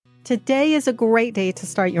Today is a great day to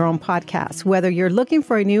start your own podcast. Whether you're looking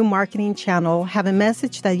for a new marketing channel, have a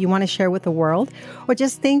message that you want to share with the world, or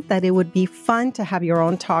just think that it would be fun to have your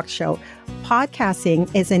own talk show, podcasting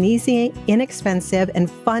is an easy, inexpensive,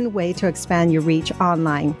 and fun way to expand your reach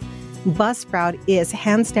online. Buzzsprout is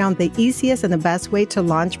hands down the easiest and the best way to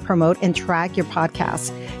launch, promote, and track your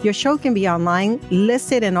podcast. Your show can be online,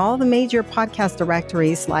 listed in all the major podcast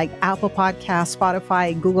directories like Apple Podcasts,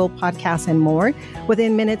 Spotify, Google Podcasts, and more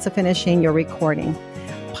within minutes of finishing your recording.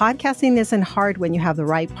 Podcasting isn't hard when you have the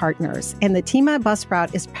right partners, and the team at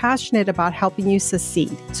Buzzsprout is passionate about helping you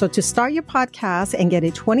succeed. So to start your podcast and get a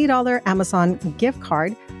 $20 Amazon gift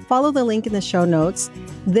card, follow the link in the show notes.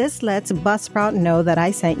 This lets Buzzsprout know that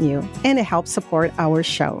I sent you, and it helps support our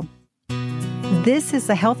show. This is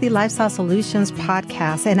the Healthy Lifestyle Solutions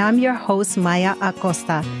podcast, and I'm your host, Maya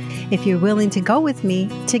Acosta. If you're willing to go with me,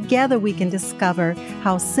 together we can discover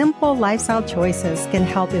how simple lifestyle choices can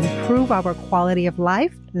help improve our quality of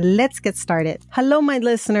life. Let's get started. Hello, my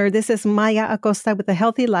listener. This is Maya Acosta with the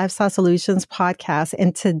Healthy Lifestyle Solutions podcast,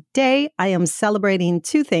 and today I am celebrating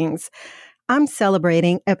two things. I'm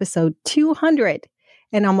celebrating episode 200,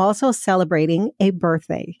 and I'm also celebrating a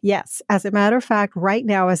birthday. Yes, as a matter of fact, right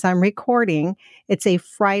now as I'm recording, it's a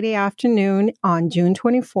Friday afternoon on June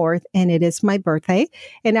 24th, and it is my birthday.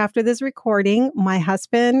 And after this recording, my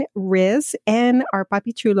husband, Riz, and our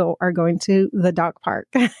Papi Chulo are going to the dog park.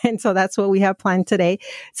 And so that's what we have planned today.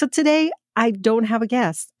 So today, I don't have a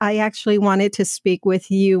guest. I actually wanted to speak with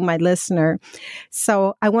you, my listener.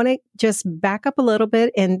 So I want to just back up a little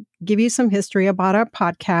bit and give you some history about our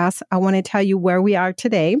podcast. I want to tell you where we are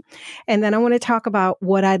today. And then I want to talk about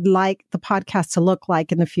what I'd like the podcast to look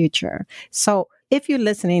like in the future. So if you're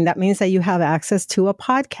listening, that means that you have access to a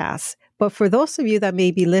podcast. But for those of you that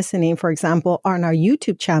may be listening, for example, on our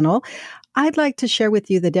YouTube channel, I'd like to share with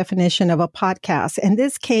you the definition of a podcast. And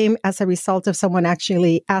this came as a result of someone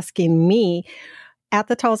actually asking me at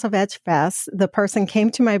the Tulsa Veg Fest. The person came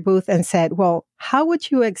to my booth and said, well, how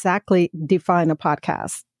would you exactly define a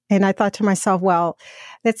podcast? And I thought to myself, well,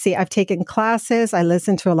 let's see, I've taken classes. I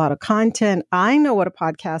listen to a lot of content. I know what a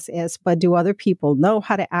podcast is, but do other people know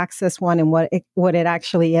how to access one and what it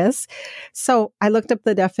actually is? So I looked up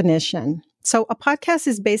the definition. So a podcast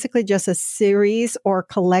is basically just a series or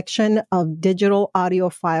collection of digital audio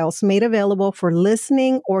files made available for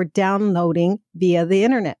listening or downloading via the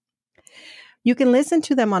internet. You can listen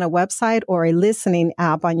to them on a website or a listening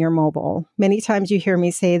app on your mobile. Many times you hear me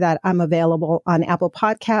say that I'm available on Apple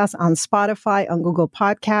Podcasts, on Spotify, on Google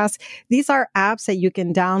Podcasts. These are apps that you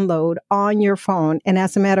can download on your phone. And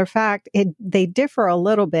as a matter of fact, they differ a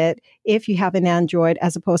little bit if you have an Android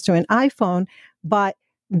as opposed to an iPhone, but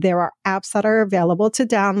there are apps that are available to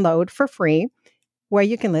download for free where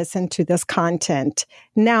you can listen to this content.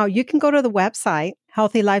 Now, you can go to the website,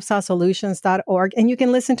 healthylifestylesolutions.org, and you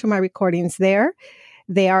can listen to my recordings there.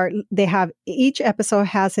 Each episode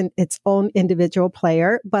has its own individual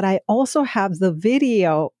player, but I also have the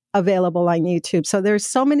video available on YouTube. So there's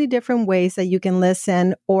so many different ways that you can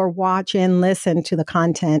listen or watch and listen to the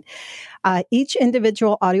content. Each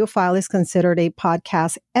individual audio file is considered a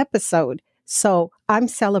podcast episode. So I'm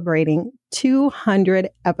celebrating 200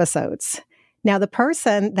 episodes. Now, the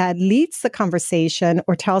person that leads the conversation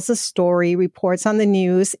or tells a story, reports on the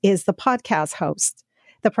news is the podcast host.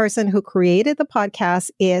 The person who created the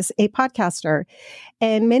podcast is a podcaster.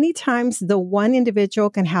 And many times the one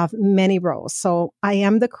individual can have many roles. So I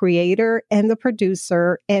am the creator and the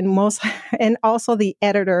producer and also the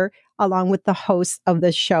editor along with the host of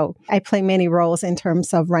the show. I play many roles in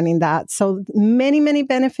terms of running that. So many, many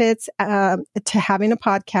benefits to having a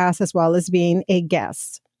podcast as well as being a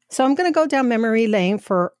guest. So I'm going to go down memory lane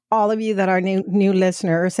for all of you that are new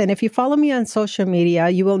listeners. And if you follow me on social media,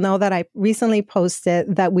 you will know that I recently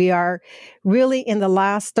posted that we are really in the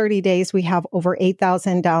last 30 days, we have over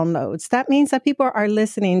 8,000 downloads. That means that people are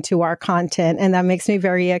listening to our content, and that makes me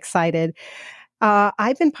very excited.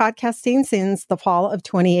 I've been podcasting since the fall of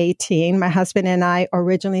 2018. My husband and I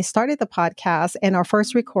originally started the podcast, and our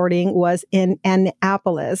first recording was in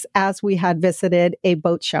Annapolis as we had visited a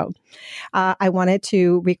boat show. I wanted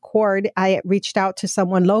to record. I reached out to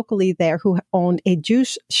someone locally there who owned a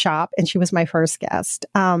juice shop, and she was my first guest.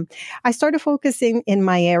 I started focusing in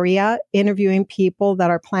my area, interviewing people that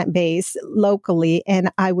are plant-based locally,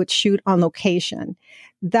 and I would shoot on location.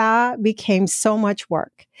 that became so much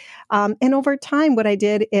work. And over time, what I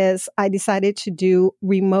did is I decided to do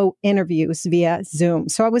remote interviews via Zoom.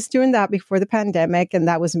 So I was doing that before the pandemic, and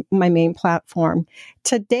that was my main platform.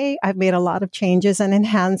 Today, I've made a lot of changes and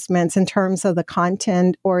enhancements in terms of the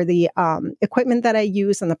content or the equipment that I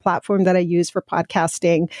use and the platform that I use for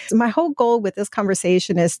podcasting. So my whole goal with this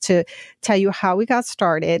conversation is to tell you how we got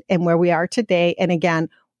started and where we are today. And again,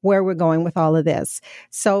 where we're going with all of this.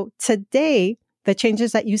 So today, the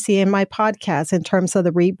changes that you see in my podcast in terms of the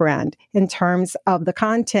rebrand, in terms of the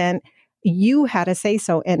content, you had a say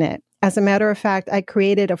so in it. As a matter of fact, I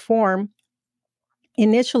created a form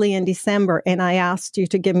initially in December, and I asked you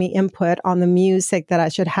to give me input on the music that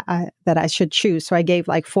I should choose. So I gave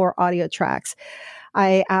like 4 audio tracks.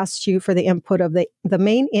 I asked you for the input of the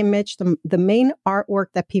main image, the main artwork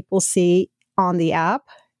that people see on the app,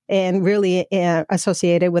 and really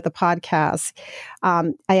associated with the podcast.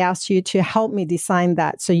 I asked you to help me design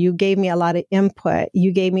that. So you gave me a lot of input.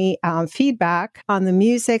 You gave me feedback on the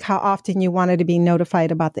music, how often you wanted to be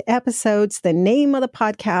notified about the episodes, the name of the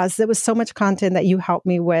podcast. There was so much content that you helped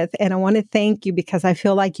me with. And I want to thank you because I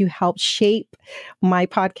feel like you helped shape my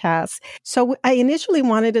podcast. So I initially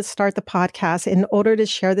wanted to start the podcast in order to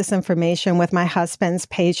share this information with my husband's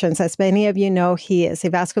patients. As many of you know, he is a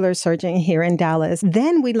vascular surgeon here in Dallas.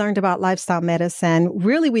 Then we learned about lifestyle medicine.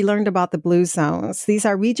 Really, we learned about the blue zones. These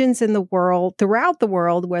are regions in the world, throughout the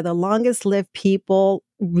world, where the longest lived people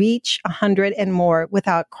reach 100 and more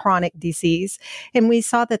without chronic disease. And we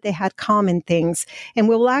saw that they had common things. And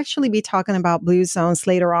we will actually be talking about blue zones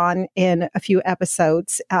later on in a few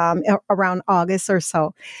episodes around August or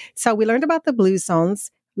so. So we learned about the blue zones.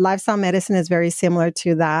 Lifestyle medicine is very similar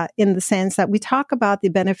to that in the sense that we talk about the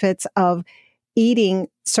benefits of eating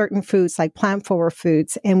certain foods like plant-forward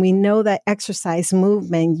foods. And we know that exercise,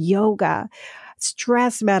 movement, yoga,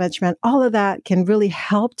 stress management, all of that can really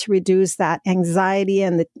help to reduce that anxiety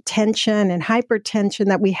and the tension and hypertension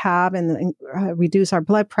that we have and reduce our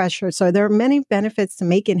blood pressure. So there are many benefits to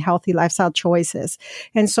making healthy lifestyle choices.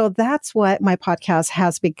 And so that's what my podcast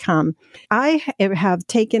has become. I have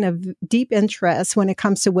taken a deep interest when it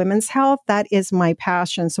comes to women's health. That is my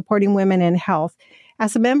passion, supporting women in health.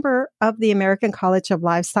 As a member of the American College of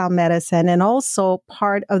Lifestyle Medicine and also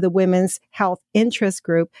part of the Women's Health Interest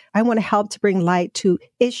Group, I want to help to bring light to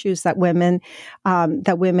issues that women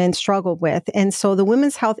struggle with. And so the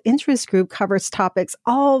Women's Health Interest Group covers topics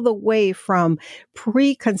all the way from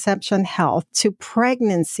preconception health to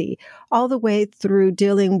pregnancy, all the way through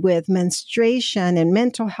dealing with menstruation and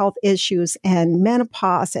mental health issues and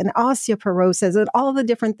menopause and osteoporosis and all the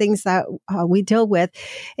different things that we deal with.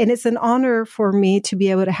 And it's an honor for me to be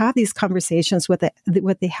able to have these conversations with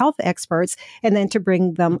the health experts and then to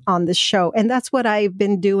bring them on the show. And that's what I've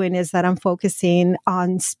been doing, is that I'm focusing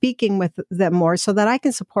on speaking with them more so that I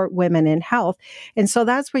can support women in health. And so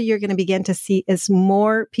that's where you're going to begin to see is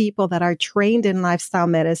more people that are trained in lifestyle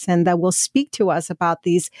medicine that will speak to us about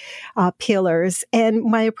these pillars. And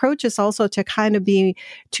my approach is also to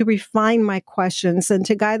to refine my questions and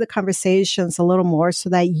to guide the conversations a little more so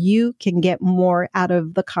that you can get more out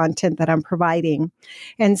of the content that I'm providing.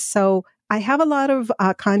 And so I have a lot of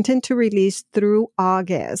content to release through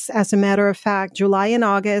August. As a matter of fact, July and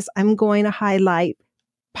August, I'm going to highlight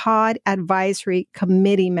pod advisory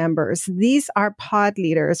committee members. These are pod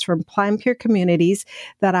leaders from Planned Peer communities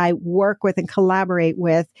that I work with and collaborate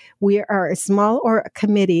with. We are a small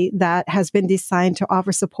committee that has been designed to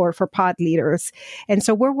offer support for pod leaders. And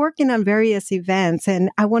so we're working on various events, and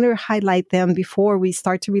I want to highlight them before we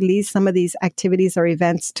start to release some of these activities or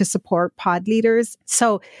events to support pod leaders.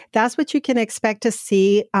 So that's what you can expect to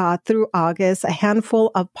see through August, a handful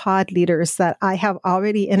of pod leaders that I have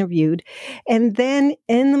already interviewed. And then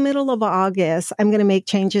in the middle of August, I'm going to make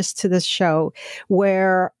changes to this show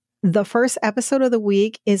where the first episode of the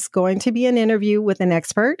week is going to be an interview with an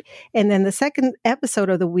expert. And then the second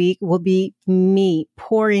episode of the week will be me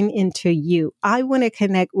pouring into you. I want to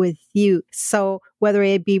connect with you. So whether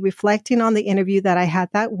it be reflecting on the interview that I had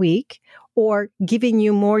that week or giving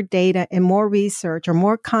you more data and more research or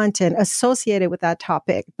more content associated with that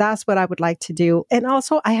topic, that's what I would like to do. And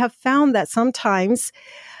also I have found that sometimes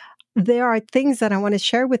there are things that I want to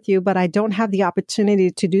share with you, but I don't have the opportunity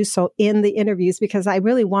to do so in the interviews because I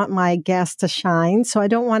really want my guests to shine. So I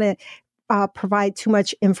don't want to provide too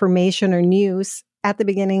much information or news at the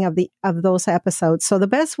beginning of those episodes. So the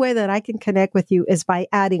best way that I can connect with you is by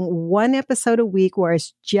adding one episode a week where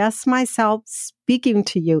it's just myself speaking speaking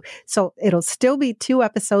to you. So it'll still be 2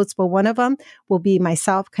 episodes, but one of them will be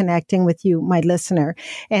myself connecting with you, my listener.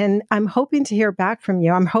 And I'm hoping to hear back from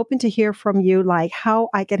you. I'm hoping to hear from you, like how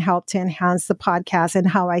I can help to enhance the podcast and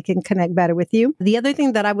how I can connect better with you. The other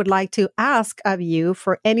thing that I would like to ask of you,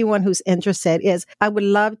 for anyone who's interested, is I would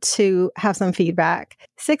love to have some feedback.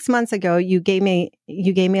 6 months ago, you gave me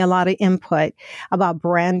a lot of input about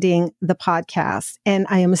branding the podcast. And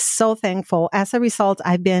I am so thankful. As a result,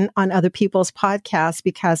 I've been on other people's podcasts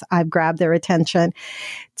because I've grabbed their attention.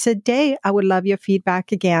 Today, I would love your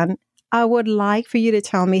feedback again. I would like for you to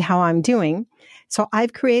tell me how I'm doing. So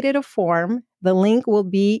I've created a form. The link will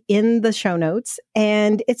be in the show notes.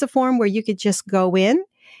 And it's a form where you could just go in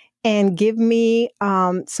and give me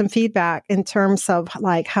some feedback in terms of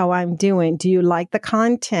like how I'm doing. Do you like the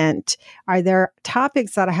content? Are there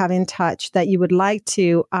topics that I haven't touched that you would like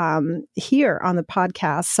to hear on the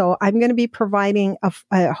podcast? So I'm going to be providing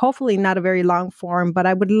a hopefully not a very long form, but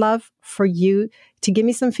I would love for you to give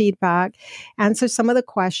me some feedback, answer some of the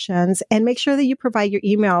questions, and make sure that you provide your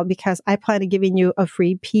email, because I plan on giving you a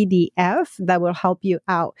free PDF that will help you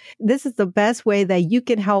out. This is the best way that you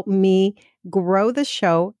can help me grow the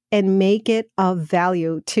show and make it of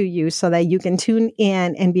value to you so that you can tune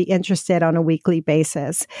in and be interested on a weekly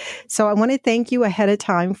basis. So I want to thank you ahead of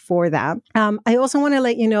time for that. I also want to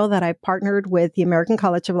let you know that I partnered with the American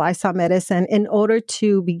College of Lifestyle Medicine in order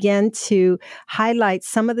to begin to highlight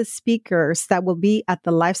some of the speakers that will be at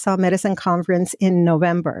the Lifestyle Medicine Conference in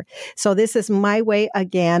November. So this is my way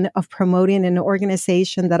again of promoting an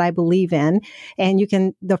organization that I believe in. And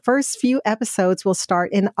the first few episodes will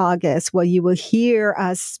start in August, where you will hear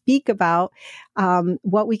us speak about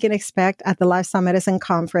what we can expect at the Lifestyle Medicine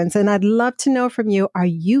Conference. And I'd love to know from you, are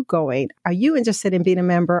you going? Are you interested in being a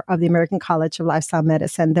member of the American College of Lifestyle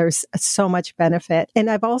Medicine? There's so much benefit. And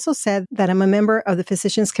I've also said that I'm a member of the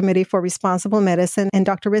Physicians Committee for Responsible Medicine, and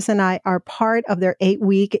Dr. Riz and I are part of their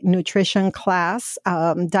 8-week nutrition class,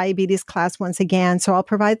 diabetes class once again. So I'll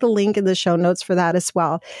provide the link in the show notes for that as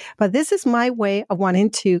well. But this is my way of wanting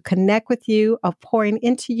to connect with you, of pouring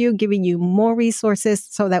into you, giving you more resources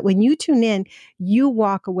so that when you tune in, you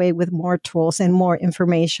walk away with more tools and more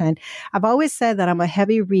information. I've always said that I'm a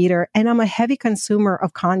heavy reader and I'm a heavy consumer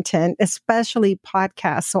of content, especially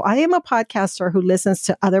podcasts. So I am a podcaster who listens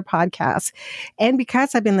to other podcasts. And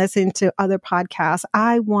because I've been listening to other podcasts,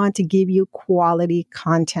 I want to give you quality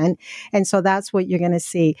content. And so that's what you're going to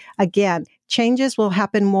see. Again, changes will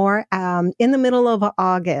happen more in the middle of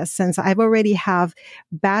August, since I've already have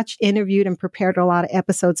batched, interviewed, and prepared a lot of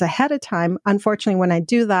episodes ahead of time. Unfortunately, when I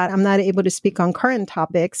do that, I'm not able to speak on current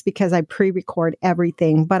topics because I pre-record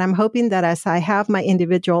everything. But I'm hoping that as I have my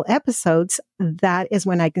individual episodes, that is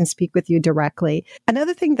when I can speak with you directly.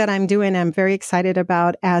 Another thing that I'm doing, I'm very excited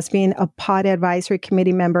about as being a pod advisory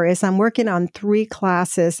committee member, is I'm working on 3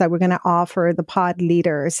 classes that we're going to offer the pod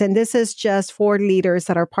leaders. And this is just for leaders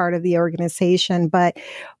that are part of the organization. But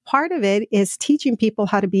part of it is teaching people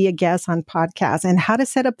how to be a guest on podcasts and how to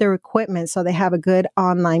set up their equipment so they have a good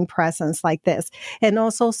online presence like this, and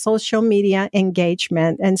also social media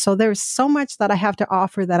engagement. And so there's so much that I have to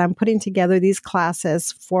offer that I'm putting together these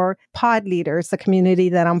classes for pod leaders, the community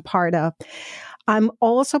that I'm part of. I'm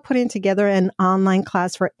also putting together an online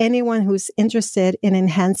class for anyone who's interested in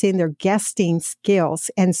enhancing their guesting skills.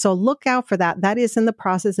 And so look out for that. That is in the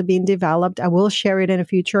process of being developed. I will share it in a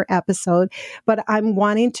future episode, but I'm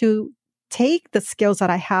wanting to take the skills that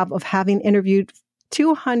I have of having interviewed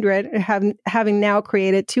 200, having now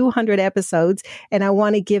created 200 episodes, and I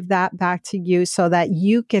want to give that back to you so that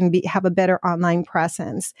you can have a better online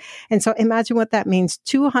presence. And so imagine what that means: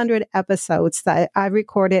 200 episodes that I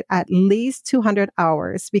recorded at least 200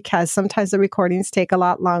 hours, because sometimes the recordings take a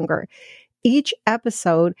lot longer. Each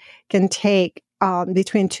episode can take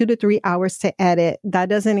between 2 to 3 hours to edit. That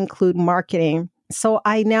doesn't include marketing. So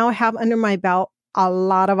I now have under my belt a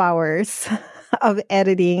lot of hours of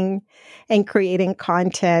editing and creating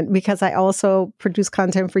content, because I also produce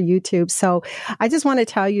content for YouTube. So I just want to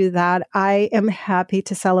tell you that I am happy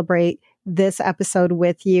to celebrate this episode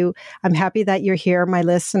with you. I'm happy that you're here, my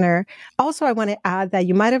listener. Also, I want to add that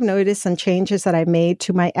you might have noticed some changes that I made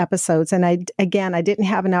to my episodes. And I didn't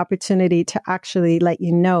have an opportunity to actually let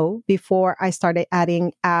you know before I started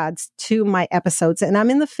adding ads to my episodes. And I'm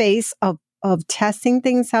in the phase of testing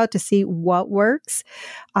things out to see what works.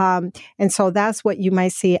 And so that's what you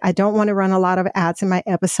might see. I don't want to run a lot of ads in my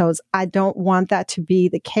episodes. I don't want that to be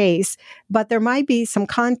the case, but there might be some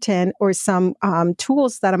content or some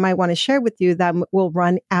tools that I might want to share with you that will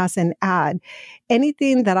run as an ad.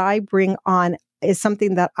 Anything that I bring on is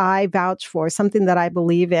something that I vouch for, something that I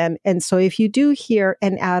believe in. And so if you do hear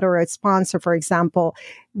an ad or a sponsor, for example,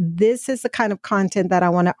 this is the kind of content that I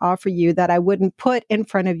want to offer you that I wouldn't put in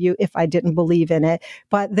front of you if I didn't believe in it.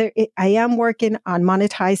 But I am working on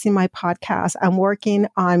monetizing my podcast. I'm working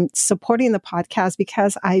on supporting the podcast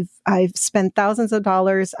because I've spent thousands of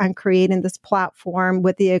dollars on creating this platform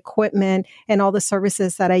with the equipment and all the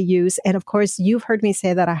services that I use. And of course, you've heard me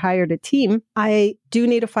say that I hired a team. I do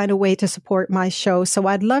need to find a way to support my show. So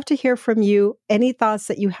I'd love to hear from you. Any thoughts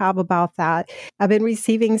that you have about that? I've been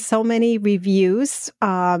receiving so many reviews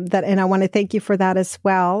and I want to thank you for that as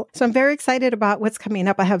well. So I'm very excited about what's coming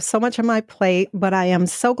up. I have so much on my plate, but I am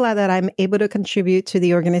so glad that I'm able to contribute to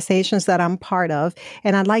the organizations that I'm part of.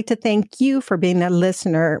 And I'd like to thank you for being a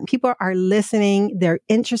listener. People are listening. They're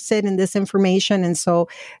interested in this information. And so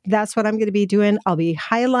that's what I'm going to be doing. I'll be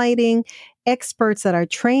highlighting experts that are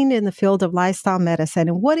trained in the field of lifestyle medicine.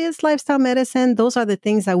 And what is lifestyle medicine? Those are the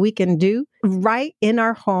things that we can do right in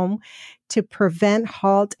our home to prevent,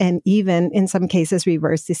 halt, and even in some cases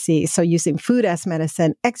reverse disease. So using food as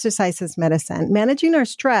medicine, exercise as medicine, managing our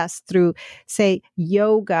stress through, say,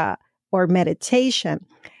 yoga or meditation,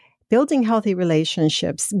 building healthy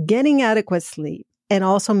relationships, getting adequate sleep, and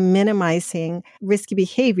also minimizing risky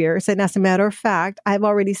behaviors. And as a matter of fact, I've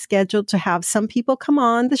already scheduled to have some people come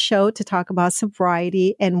on the show to talk about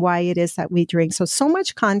sobriety and why it is that we drink. So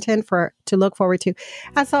much content to look forward to.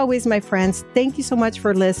 As always, my friends, thank you so much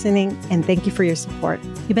for listening and thank you for your support.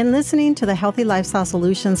 You've been listening to the Healthy Lifestyle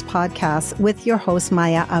Solutions podcast with your host,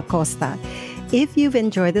 Maya Acosta. If you've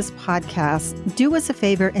enjoyed this podcast, do us a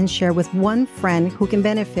favor and share with one friend who can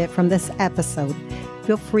benefit from this episode.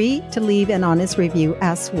 Feel free to leave an honest review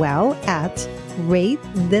as well at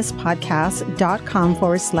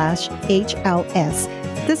ratethispodcast.com/HLS.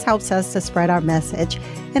 This helps us to spread our message.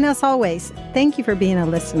 And as always, thank you for being a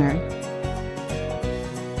listener.